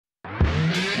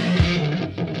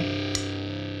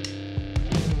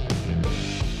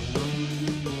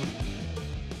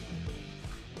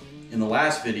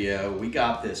last video, we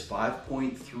got this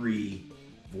 5.3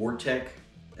 Vortec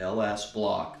LS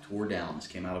block tore down. This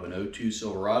came out of an 02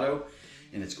 Silverado,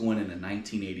 and it's going in a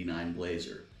 1989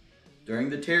 Blazer. During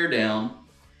the teardown,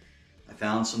 I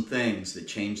found some things that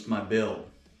changed my build.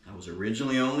 I was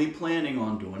originally only planning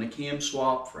on doing a cam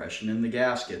swap, freshening the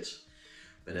gaskets,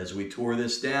 but as we tore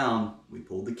this down, we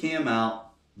pulled the cam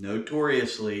out.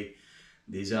 Notoriously,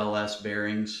 these LS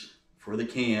bearings for the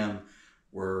cam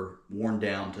were worn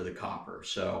down to the copper.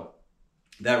 So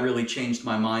that really changed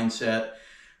my mindset.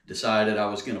 Decided I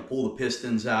was going to pull the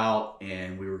pistons out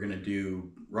and we were going to do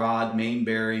rod main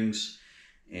bearings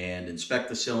and inspect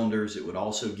the cylinders. It would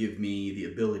also give me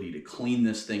the ability to clean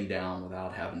this thing down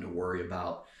without having to worry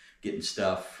about getting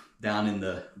stuff down in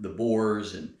the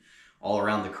bores and all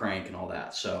around the crank and all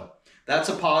that. So that's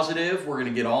a positive. We're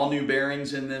going to get all new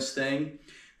bearings in this thing,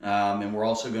 and we're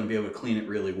also going to be able to clean it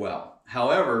really well.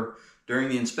 However, during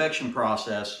the inspection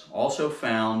process, also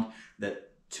found that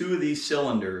 2 of these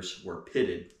cylinders were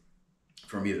pitted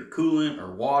from either coolant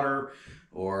or water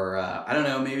or I don't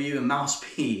know, maybe even mouse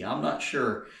pee. I'm not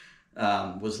sure.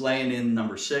 Was laying in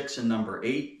number 6 and number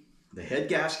 8. The head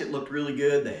gasket looked really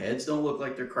good. The heads don't look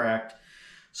like they're cracked.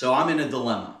 So I'm in a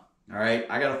dilemma. All right,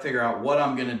 I got to figure out what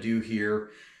I'm going to do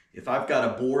here. If I've got to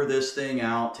bore this thing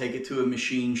out, take it to a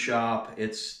machine shop,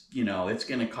 it's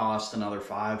going to cost another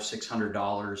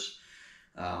 $500–600.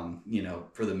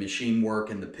 For the machine work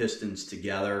and the pistons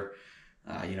together.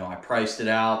 I priced it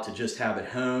out to just have it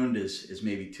honed is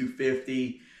maybe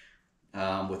 $250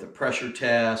 with a pressure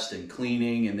test and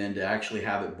cleaning, and then to actually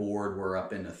have it bored, we're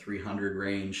up in the $300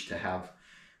 range to have,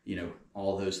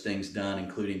 all those things done,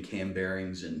 including cam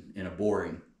bearings and a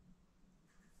boring.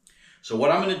 So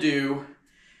what I'm going to do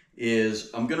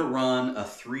is I'm going to run a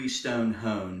 3-stone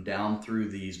hone down through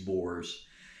these bores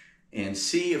and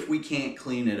see if we can't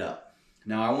clean it up.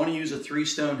 Now I want to use a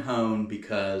 3-stone hone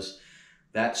because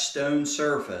that stone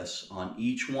surface on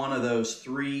each one of those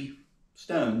 3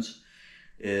 stones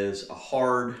is a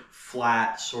hard,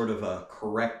 flat, sort of a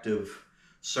corrective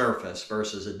surface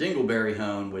versus a dingleberry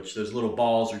hone, which those little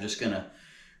balls are just going to,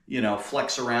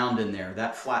 flex around in there.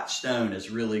 That flat stone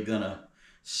is really going to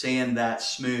sand that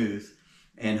smooth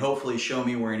and hopefully show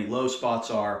me where any low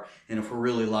spots are. And if we're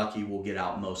really lucky, we'll get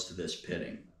out most of this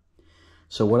pitting.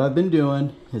 So what I've been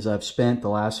doing is I've spent the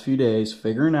last few days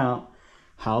figuring out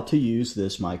how to use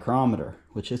this micrometer,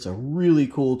 which is a really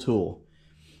cool tool.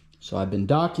 So I've been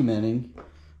documenting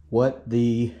what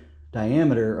the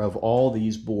diameter of all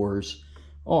these bores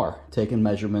are, taking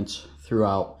measurements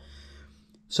throughout,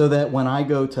 so that when I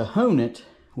go to hone it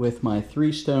with my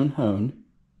 3-stone hone,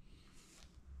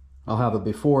 I'll have a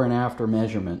before and after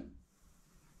measurement.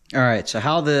 All right, so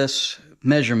how this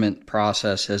measurement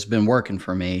process has been working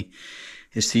for me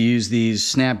is to use these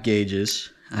snap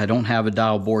gauges. I don't have a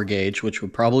dial bore gauge, which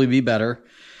would probably be better,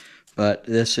 but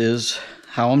this is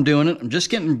how I'm doing it. I'm just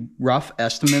getting rough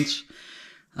estimates.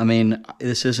 I mean,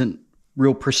 this isn't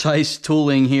real precise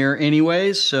tooling here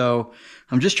anyways, so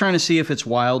I'm just trying to see if it's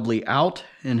wildly out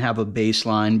and have a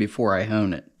baseline before I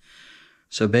hone it.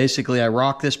 So basically I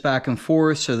rock this back and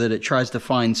forth so that it tries to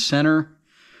find center,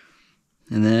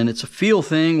 and then it's a feel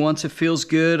thing. Once it feels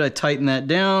good, I tighten that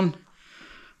down,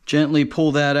 gently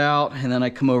pull that out, and then I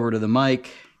come over to the mic,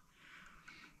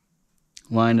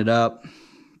 line it up,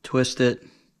 twist it,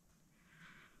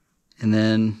 and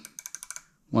then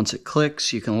once it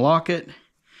clicks, you can lock it.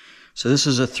 So this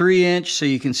is a 3-inch, so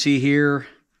you can see here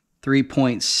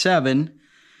 3.7,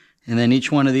 and then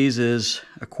each one of these is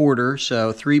a quarter,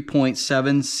 so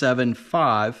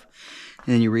 3.775. And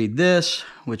then you read this,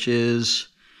 which is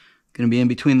going to be in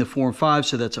between the 4 and 5,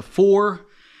 so that's a 4.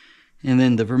 And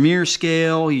then the Vermeer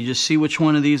scale, you just see which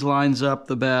one of these lines up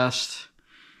the best.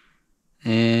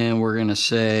 And we're going to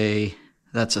say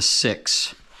that's a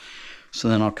 6. So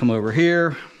then I'll come over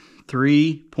here,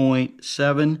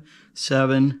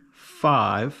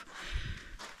 3.775,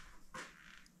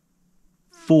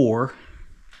 4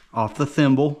 off the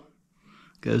thimble,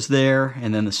 goes there,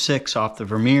 and then the 6 off the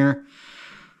Vermeer,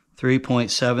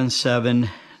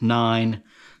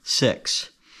 3.7796.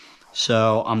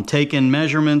 So I'm taking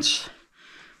measurements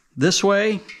this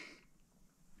way,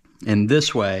 and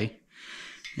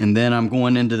then I'm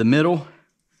going into the middle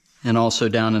and also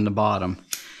down in the bottom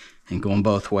and going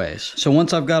both ways. So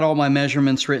once I've got all my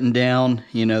measurements written down,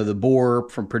 the bore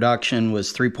from production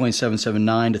was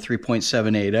 3.779 to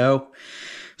 3.780.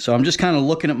 So I'm just kind of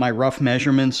looking at my rough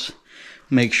measurements,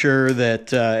 make sure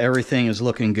that everything is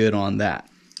looking good on that.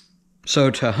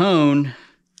 So to hone,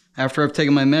 after I've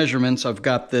taken my measurements, I've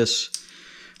got this,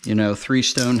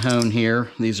 3-stone hone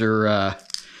here. These are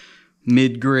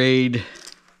mid-grade,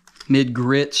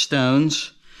 mid-grit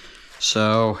stones.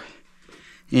 So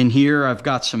in here I've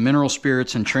got some mineral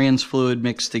spirits and trans fluid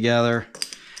mixed together.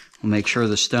 We'll make sure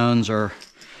the stones are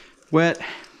wet.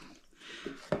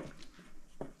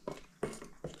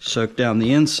 Soak down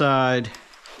the inside.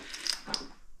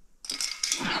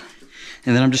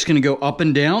 And then I'm just going to go up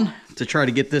and down to try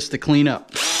to get this to clean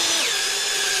up.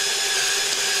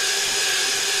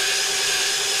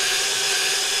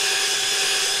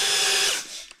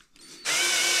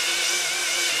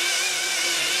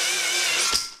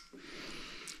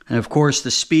 And of course,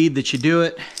 the speed that you do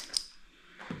it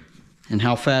and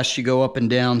how fast you go up and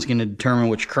down is going to determine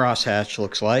which crosshatch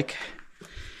looks like.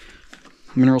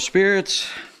 Mineral spirits.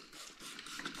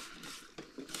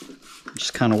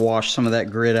 Just kind of wash some of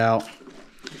that grit out.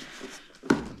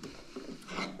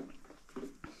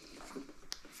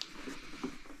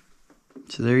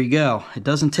 So there you go. It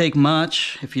doesn't take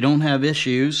much if you don't have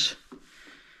issues.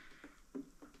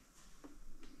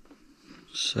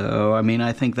 So, I mean,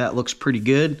 I think that looks pretty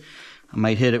good. I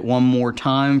might hit it one more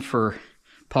time for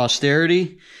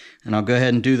posterity, and I'll go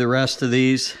ahead and do the rest of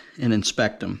these and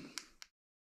inspect them.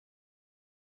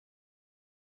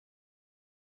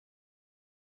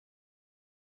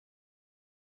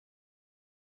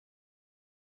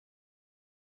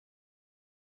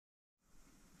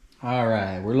 All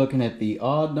right, we're looking at the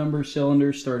odd number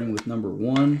cylinder, starting with number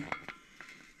 1.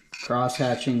 Cross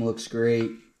hatching looks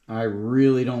great. I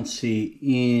really don't see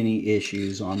any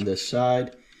issues on this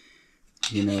side.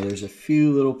 You know, there's a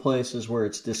few little places where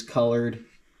it's discolored,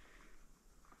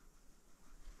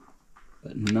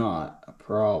 but not a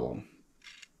problem.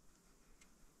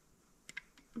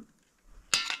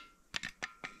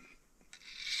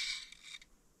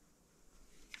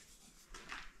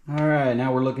 All right,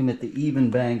 now we're looking at the even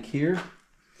bank here.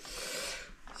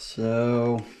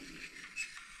 So,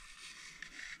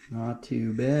 not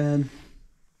too bad.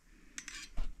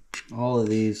 All of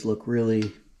these look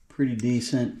really pretty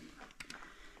decent,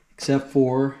 except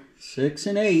for 6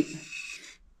 and 8.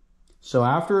 So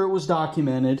after it was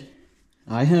documented,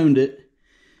 I honed it,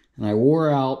 and I wore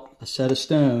out a set of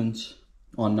stones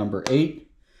on number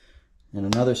 8 and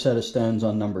another set of stones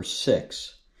on number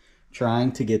 6.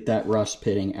 Trying to get that rust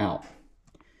pitting out.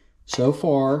 So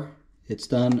far, it's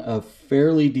done a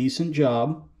fairly decent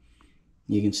job.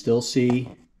 You can still see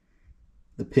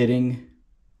the pitting.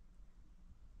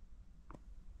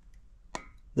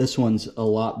 This one's a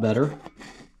lot better.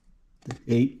 The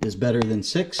 8 is better than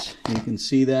 6. You can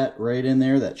see that right in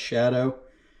there, that shadow.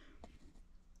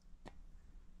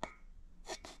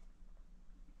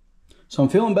 So I'm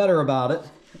feeling better about it.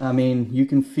 I mean, you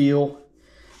can feel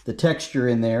the texture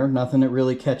in there, nothing that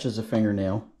really catches a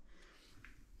fingernail.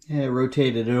 Yeah,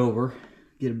 rotated it over,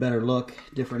 get a better look,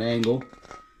 different angle.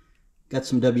 Got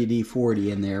some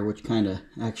WD-40 in there, which kind of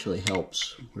actually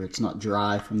helps, where it's not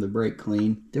dry from the brake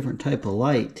clean. Different type of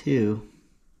light, too.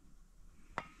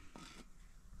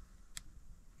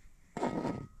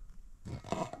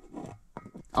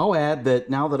 I'll add that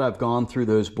now that I've gone through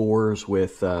those bores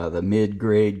with the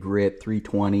mid-grade grit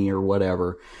 320 or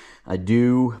whatever, I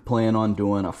do plan on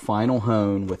doing a final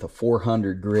hone with a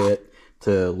 400 grit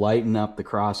to lighten up the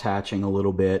cross hatching a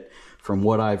little bit. From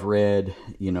what I've read,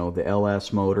 you know, the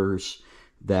LS motors,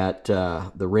 that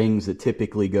the rings that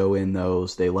typically go in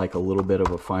those, they like a little bit of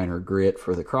a finer grit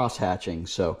for the cross hatching.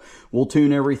 So we'll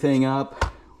tune everything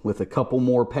up with a couple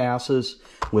more passes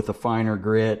with a finer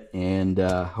grit, and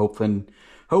hoping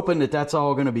that that's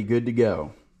all going to be good to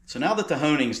go. So now that the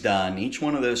honing's done, each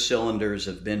one of those cylinders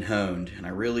have been honed, and I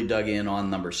really dug in on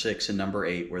number 6 and number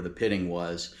 8 where the pitting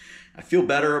was. I feel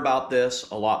better about this,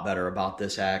 a lot better about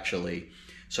this actually.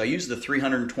 So I used the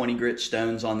 320 grit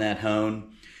stones on that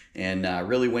hone and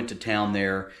really went to town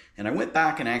there. And I went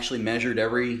back and actually measured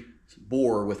every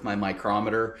bore with my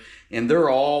micrometer, and they're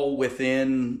all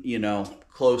within, you know,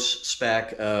 close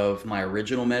spec of my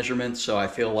original measurements. So I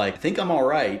think I'm all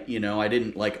right. You know, I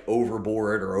didn't like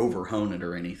overbore it or over hone it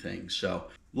or anything. So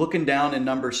looking down in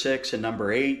number 6 and number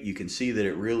 8, you can see that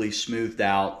it really smoothed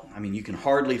out. I mean, you can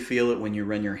hardly feel it when you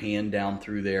run your hand down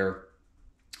through there.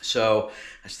 So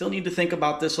I still need to think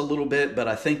about this a little bit, but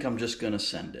I think I'm just going to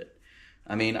send it.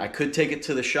 I mean, I could take it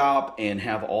to the shop and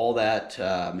have all that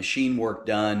machine work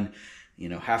done. You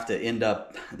know, have to end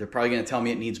up, they're probably going to tell me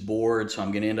it needs board, so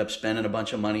I'm going to end up spending a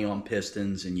bunch of money on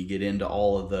pistons, and you get into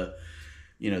all of the,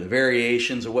 you know, the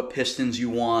variations of what pistons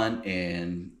you want,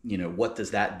 and, you know, what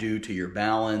does that do to your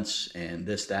balance, and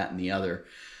this, that, and the other.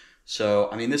 So,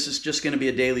 I mean, this is just going to be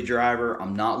a daily driver.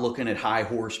 I'm not looking at high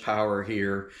horsepower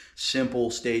here. Simple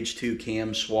stage 2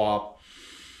 cam swap.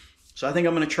 So I think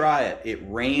I'm going to try it. It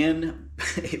ran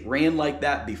it ran like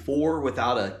that before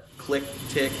without a click,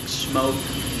 tick, smoke,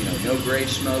 no gray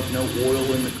smoke, no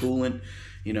oil in the coolant,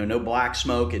 no black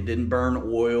smoke. It didn't burn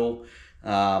oil.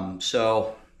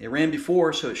 So it ran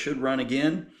before, so it should run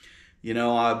again.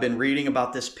 I've been reading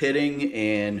about this pitting,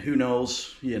 and who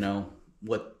knows,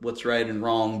 what's right and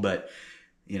wrong, but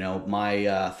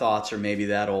my thoughts are maybe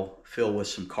that'll fill with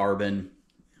some carbon,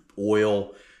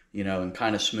 oil, and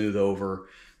kind of smooth over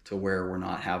to where we're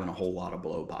not having a whole lot of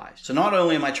blow-bys. So not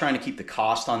only am I trying to keep the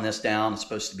cost on this down, it's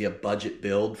supposed to be a budget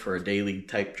build for a daily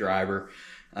type driver,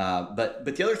 but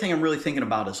the other thing I'm really thinking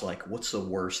about is like, what's the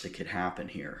worst that could happen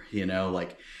here?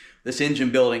 Like this engine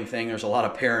building thing, there's a lot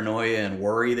of paranoia and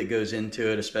worry that goes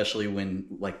into it, especially when,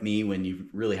 like me, when you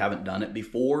really haven't done it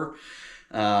before.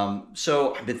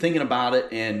 So I've been thinking about it,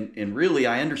 and really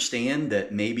I understand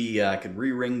that maybe I could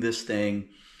re-ring this thing,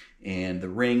 and the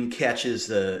ring catches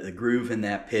the groove in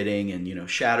that pitting and,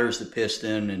 shatters the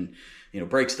piston and,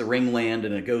 breaks the ring land,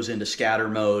 and it goes into scatter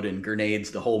mode and grenades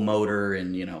the whole motor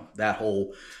and, that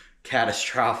whole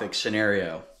catastrophic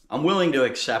scenario. I'm willing to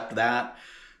accept that,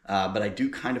 but I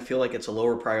do kind of feel like it's a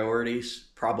lower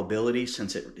probability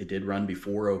since it did run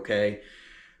before okay.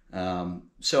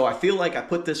 So I feel like I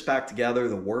put this back together.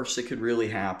 The worst that could really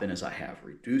happen is I have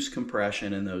reduced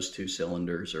compression in those two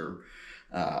cylinders, or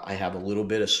I have a little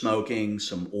bit of smoking,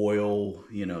 some oil,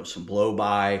 some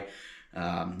blow-by.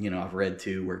 I've read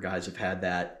too where guys have had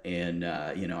that, and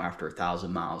after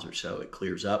 1,000 miles or so, it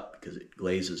clears up because it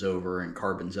glazes over and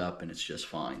carbons up, and it's just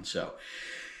fine. So,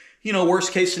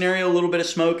 worst case scenario, a little bit of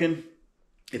smoking.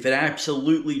 If it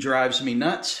absolutely drives me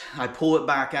nuts, I pull it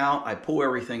back out. I pull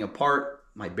everything apart.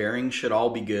 My bearings should all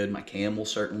be good. My cam will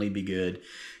certainly be good.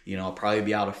 I'll probably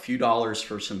be out a few dollars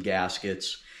for some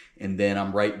gaskets. And then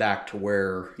I'm right back to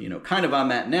where, kind of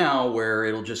I'm at now, where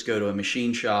it'll just go to a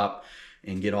machine shop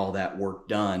and get all that work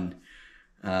done,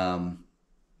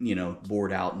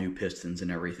 board out new pistons and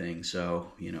everything.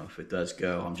 So, if it does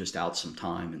go, I'm just out some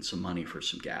time and some money for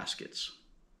some gaskets.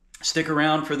 Stick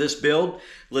around for this build.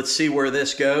 Let's see where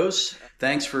this goes.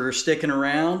 Thanks for sticking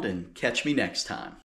around, and catch me next time.